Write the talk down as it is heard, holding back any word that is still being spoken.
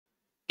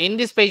In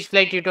this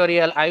Pagefly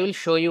tutorial, I will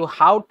show you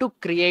how to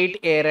create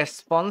a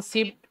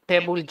responsive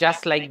table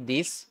just like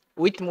this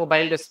with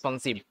mobile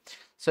responsive.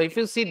 So if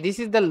you see, this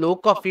is the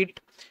look of it,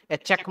 a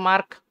check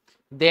mark,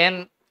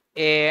 then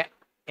an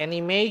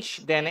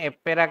image, then a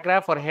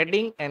paragraph or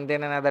heading, and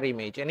then another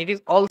image. And it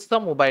is also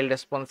mobile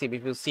responsive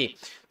if you see.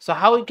 So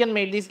how we can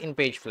make this in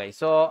Pagefly?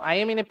 So I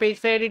am in a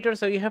Pagefly editor,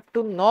 so you have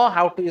to know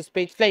how to use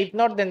Pagefly. If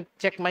not, then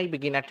check my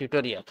beginner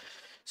tutorial.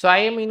 So I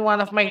am in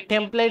one of my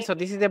templates. So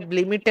this is a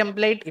Blimy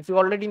template. If you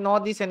already know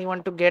this and you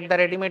want to get the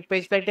ready-made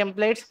Pagefly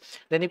templates,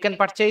 then you can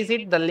purchase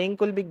it. The link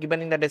will be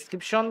given in the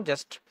description.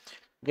 Just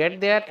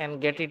get there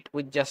and get it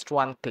with just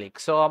one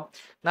click. So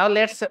now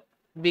let's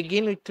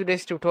begin with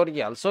today's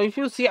tutorial. So if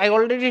you see, I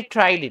already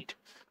tried it,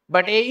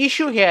 but a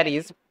issue here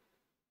is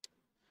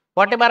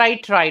whatever I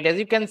tried, as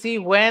you can see,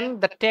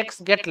 when the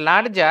text get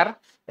larger,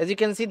 as you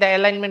can see, the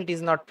alignment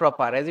is not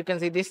proper. As you can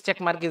see, this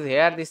check mark is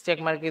here, this check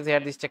mark is here,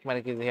 this check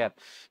mark is here.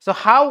 So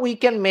how we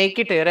can make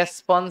it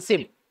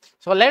responsive?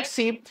 So let's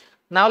see.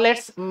 Now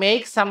let's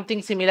make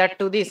something similar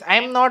to this. I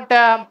am not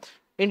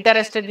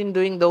interested in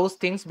doing those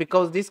things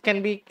because this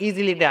can be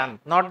easily done.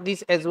 Not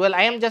this as well.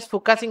 I am just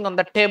focusing on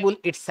the table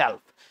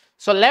itself.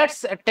 So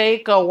let's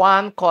take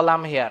one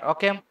column here.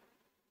 Okay.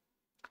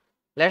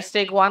 Let's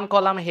take one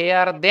column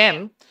here.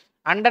 Then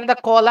under the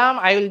column,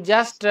 I will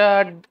just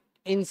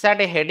insert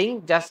a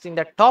heading just in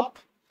the top.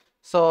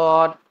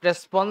 So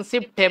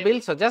responsive table.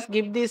 So just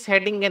give this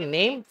heading a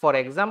name, for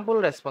example,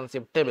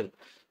 responsive table.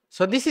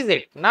 So this is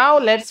it. Now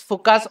let's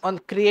focus on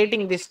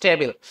creating this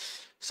table.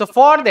 So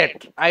for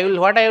that,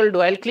 what I will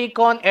do, I'll click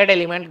on add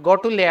element, go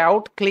to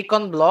layout, click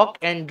on block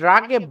and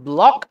drag a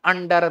block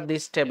under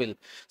this table.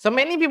 So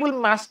many people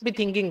must be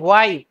thinking,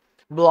 why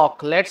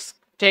block? Let's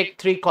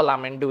take 3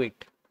 column and do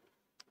it.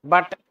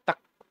 But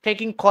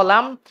taking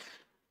column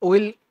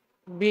will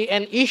be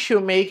an issue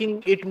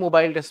making it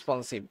mobile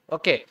responsive.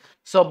 Okay,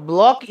 so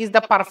block is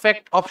the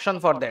perfect option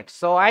for that.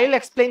 So I will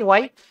explain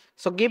why.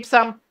 So give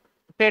some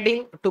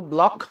padding to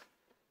block.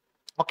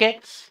 Okay,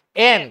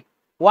 and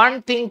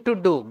one thing to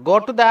do, go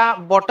to the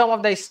bottom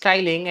of the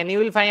styling and you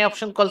will find an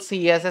option called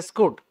CSS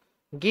code.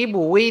 Give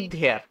width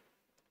here,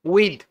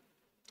 width,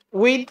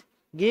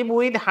 give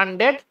width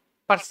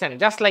 100%,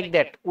 just like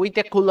that, with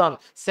a colon,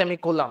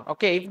 semicolon.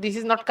 Okay, if this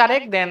is not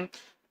correct, then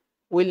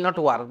will not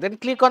work. Then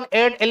click on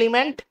add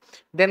element,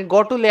 then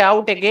go to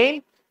layout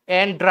again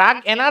and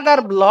drag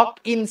another block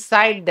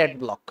inside that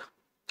block.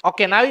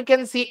 Okay, now you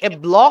can see a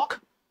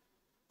block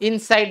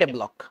inside a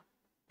block.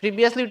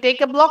 Previously you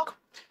take a block,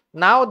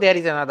 now there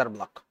is another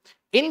block.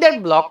 In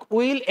that block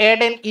we will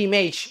add an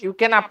image. You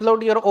can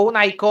upload your own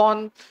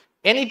icon,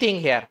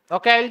 anything here.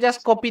 Okay, I will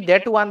just copy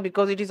that one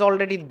because it is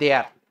already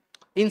there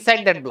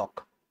inside that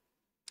block.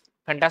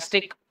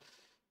 Fantastic.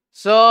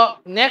 So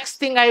next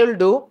thing I will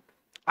do,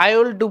 I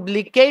will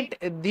duplicate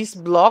this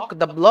block,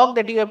 the block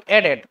that you have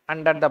added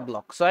under the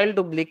block. So I will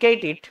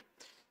duplicate it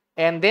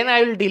and then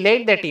I will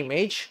delete that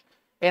image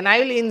and I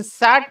will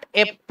insert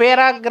a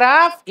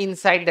paragraph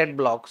inside that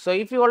block. So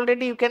if you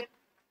already, you can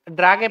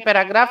drag a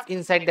paragraph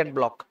inside that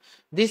block.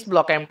 This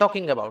block I am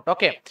talking about.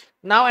 Okay.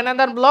 Now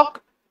another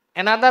block.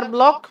 In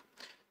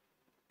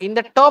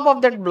the top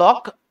of that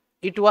block,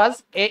 it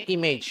was a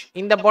image.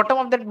 In the bottom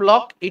of that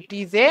block, it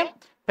is a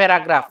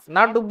paragraph.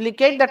 Now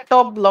duplicate the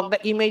top block,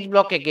 the image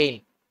block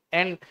again,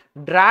 and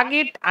drag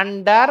it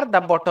under the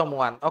bottom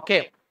one.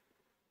 Okay.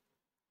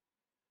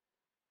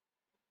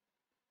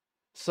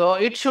 So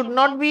it should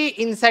not be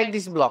inside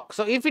this block.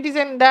 So if it is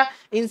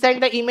inside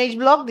the image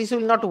block, this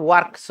will not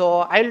work.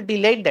 So I will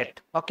delete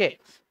that. Okay.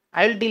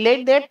 I will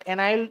delete that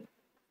and I will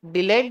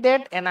delete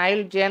that and I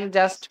will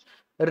just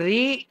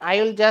reshift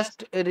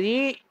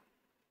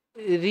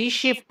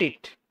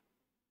it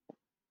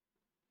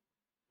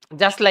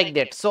just like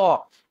that.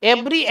 So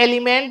every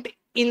element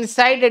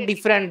inside a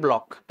different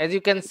block, as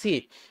you can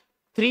see,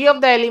 3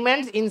 of the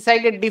elements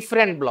inside a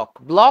different block,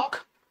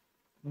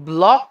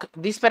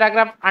 this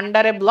paragraph under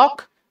a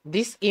block,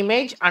 this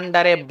image under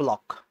a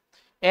block,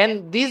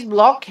 and this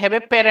block have a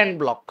parent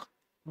block,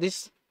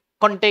 this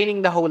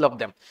containing the whole of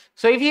them.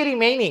 So if you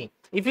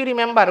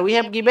remember, we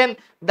have given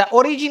the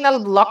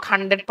original block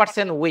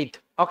 100% width.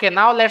 Okay,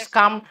 now let's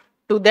come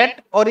to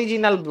that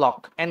original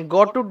block and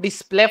go to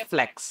display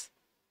flex.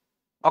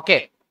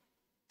 Okay,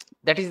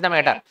 that is the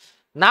matter.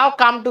 Now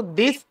come to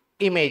this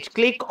image,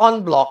 click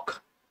on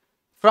block.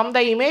 From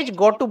the image,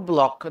 go to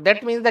block.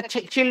 That means the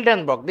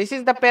children block. This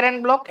is the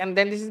parent block and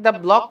then this is the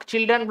block,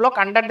 children block.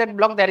 Under that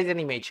block, there is an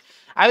image.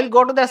 I will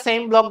go to the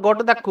same block, go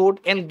to the code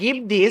and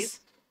give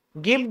this,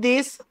 check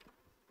this,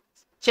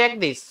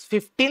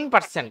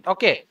 15%.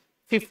 Okay,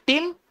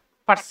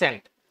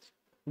 15%.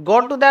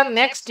 Go to the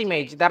next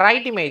image, the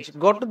right image,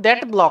 go to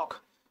that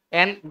block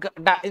and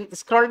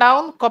scroll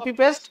down, copy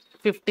paste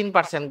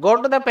 15%.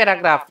 Go to the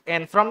paragraph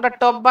and from the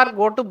top bar,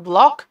 go to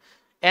block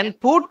and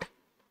put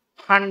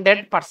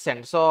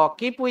 100%. So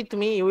keep with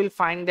me, you will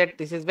find that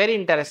this is very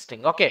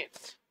interesting. Okay,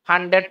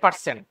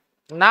 100%.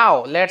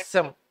 Now let's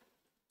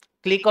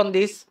click on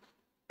this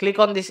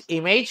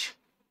image,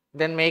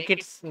 then make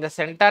it in the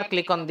center.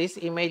 Click on this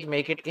image,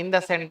 make it in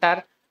the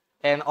center.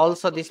 and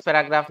also this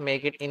paragraph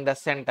make it in the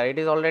center. It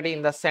is already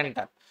in the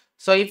center.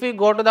 So if we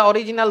go to the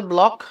original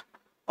block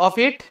of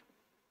it,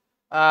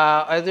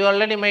 as we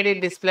already made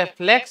it display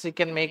flex, you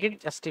can make it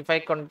justify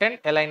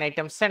content align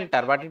item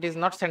center, but it is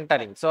not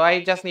centering. So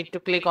I just need to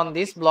click on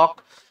this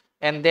block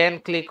and then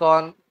click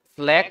on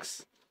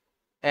flex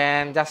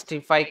and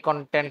justify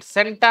content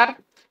center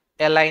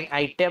align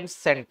item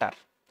center.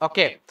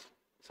 Okay,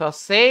 so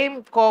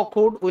same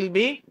code will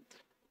be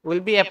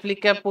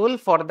applicable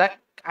for the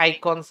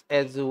icons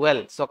as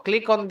well. So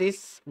click on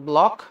this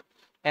block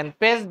and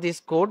paste this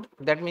code,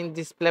 that means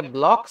display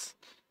blocks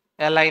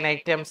align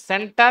item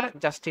center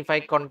justify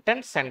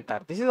content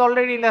center. This is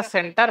already in the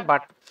center,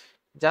 but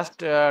just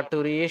to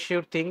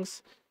reissue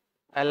things,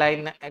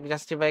 align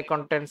justify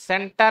content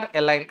center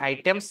align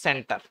item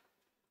center.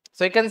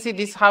 So you can see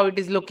this how it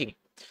is looking.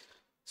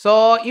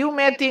 So you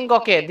may think,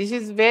 okay, this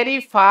is very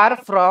far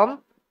from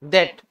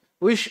that,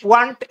 we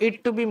want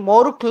it to be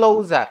more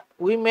closer,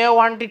 we may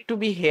want it to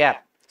be here.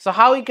 So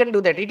how we can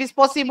do that? It is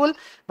possible,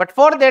 but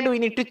for that we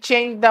need to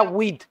change the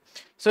width.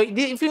 So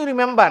if you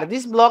remember,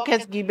 this block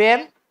has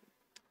given,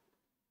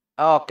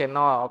 okay,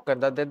 no, okay,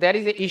 there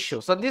is a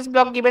issue. So this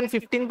block given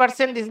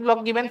 15%, this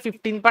block given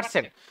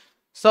 15%.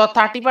 So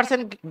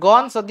 30%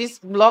 gone. So this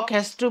block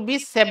has to be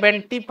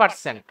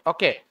 70%.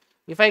 Okay.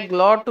 If I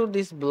go to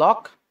this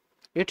block,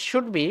 it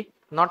should be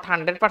not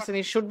 100%,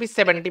 it should be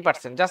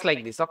 70%, just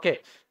like this. Okay.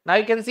 Now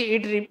you can see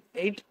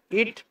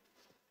it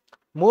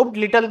moved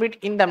little bit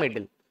in the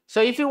middle.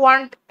 So if you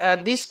want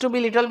this to be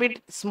little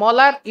bit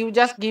smaller, you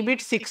just give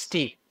it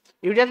 60.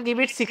 You just give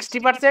it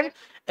 60%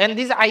 and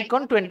this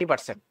icon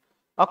 20%.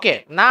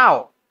 Okay.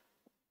 Now,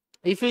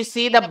 if you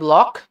see the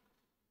block,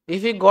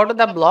 if we go to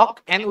the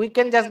block and we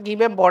can just give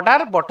a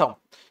border bottom.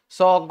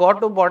 So go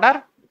to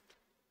border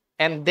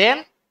and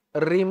then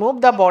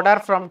remove the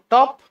border from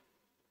top.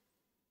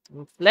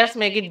 Let's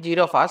make it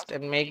 0 first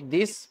and make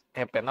this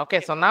happen.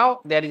 Okay, so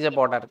now there is a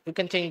border. You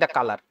can change the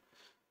color.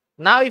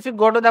 Now if you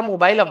go to the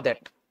mobile of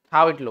that,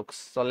 how it looks.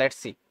 So let's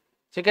see.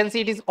 So you can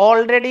see it is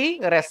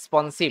already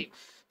responsive.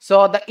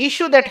 So the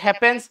issue that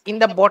happens in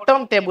the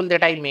bottom table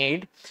that I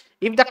made,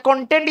 if the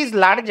content is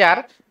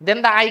larger,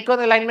 then the icon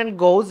alignment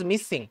goes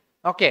missing.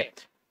 Okay,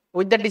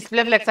 with the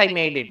display flex I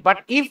made it,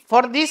 but if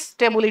for this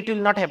table it will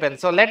not happen.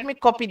 So let me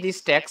copy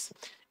this text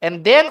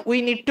and then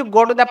we need to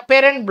go to the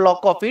parent block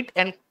of it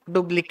and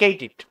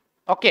duplicate it.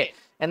 Okay,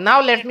 and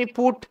now let me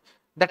put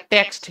the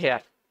text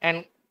here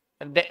and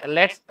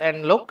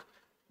look,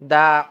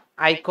 the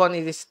icon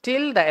is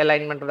still, the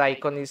alignment of the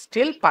icon is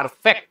still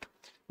perfect.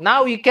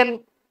 Now you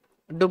can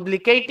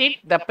duplicate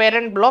it, the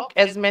parent block,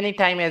 as many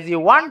times as you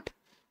want,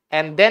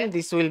 and then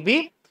this will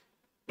be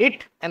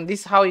it, and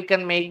this how you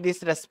can make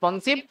this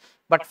responsive.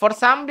 But for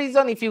some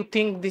reason, if you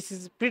think this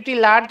is pretty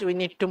large, we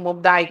need to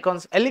move the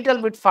icons a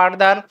little bit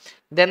further,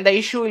 then the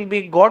issue will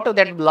be go to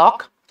that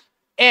block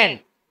and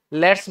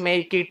let's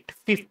make it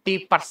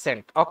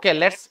 50%. Okay,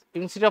 let's,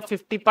 instead of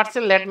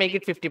 50%, let's make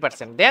it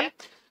 50%. Then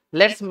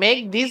let's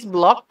make this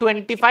block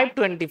 25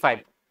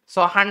 25.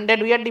 So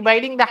 100, we are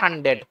dividing the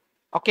 100.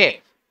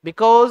 Okay,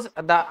 because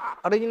the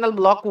original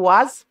block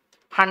was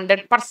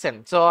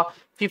 100%. So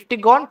 50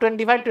 gone,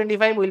 25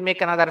 25 will make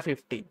another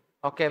 50.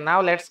 Okay, now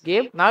let's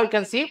give, now you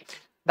can see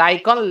the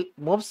icon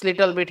moves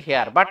little bit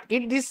here, but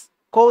if this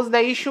cause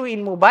the issue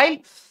in mobile,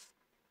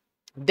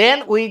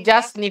 then we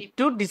just need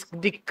to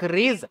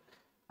decrease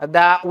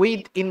the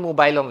width in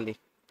mobile only.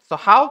 So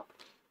how?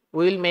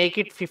 We will make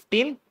it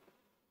 15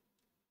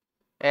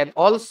 and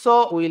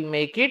also we will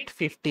make it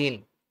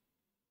 15.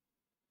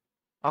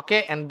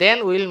 Okay, and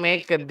then we will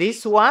make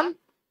this one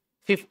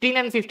 15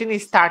 and 15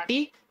 is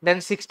 30, then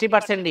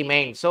 60%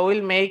 remains. So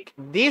we'll make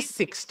this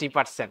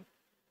 60%.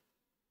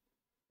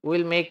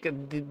 We'll make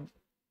the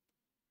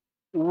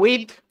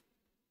width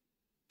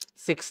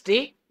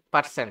 60%.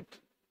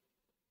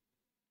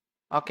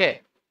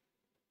 Okay.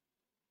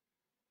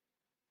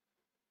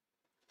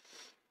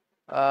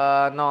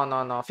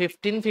 No.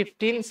 15,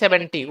 15,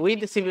 70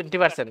 with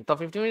 70%. So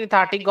 15,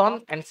 30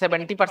 gone and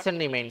 70%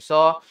 remains.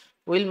 So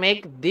we'll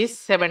make this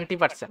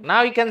 70%.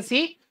 Now you can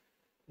see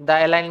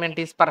the alignment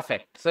is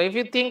perfect. So if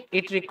you think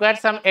it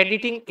requires some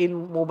editing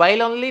in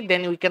mobile only,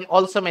 then we can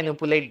also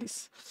manipulate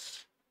this.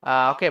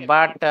 Okay,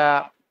 but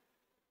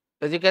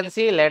as you can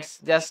see, let's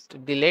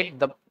just delete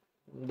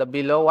the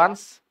below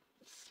ones,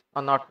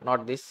 or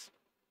not this.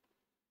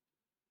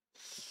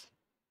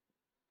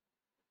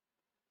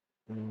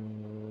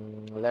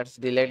 Let's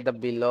delete the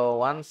below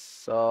ones.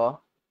 So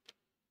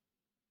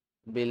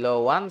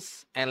below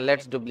ones, and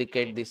let's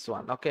duplicate this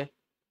one. Okay,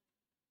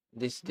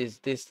 this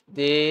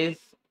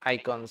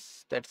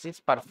icons, that's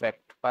it.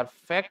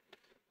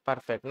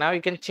 Perfect. Now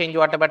you can change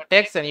whatever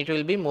text and it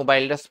will be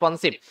mobile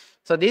responsive.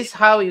 So this is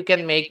how you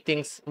can make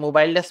things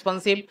mobile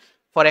responsive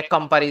for a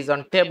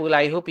comparison table.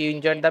 I hope you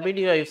enjoyed the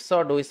video. If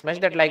so, do smash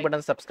that like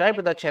button, subscribe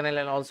to the channel,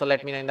 and also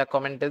let me know in the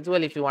comment as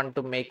well if you want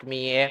to make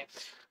me a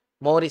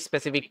more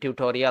specific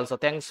tutorial. So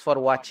thanks for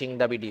watching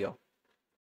the video.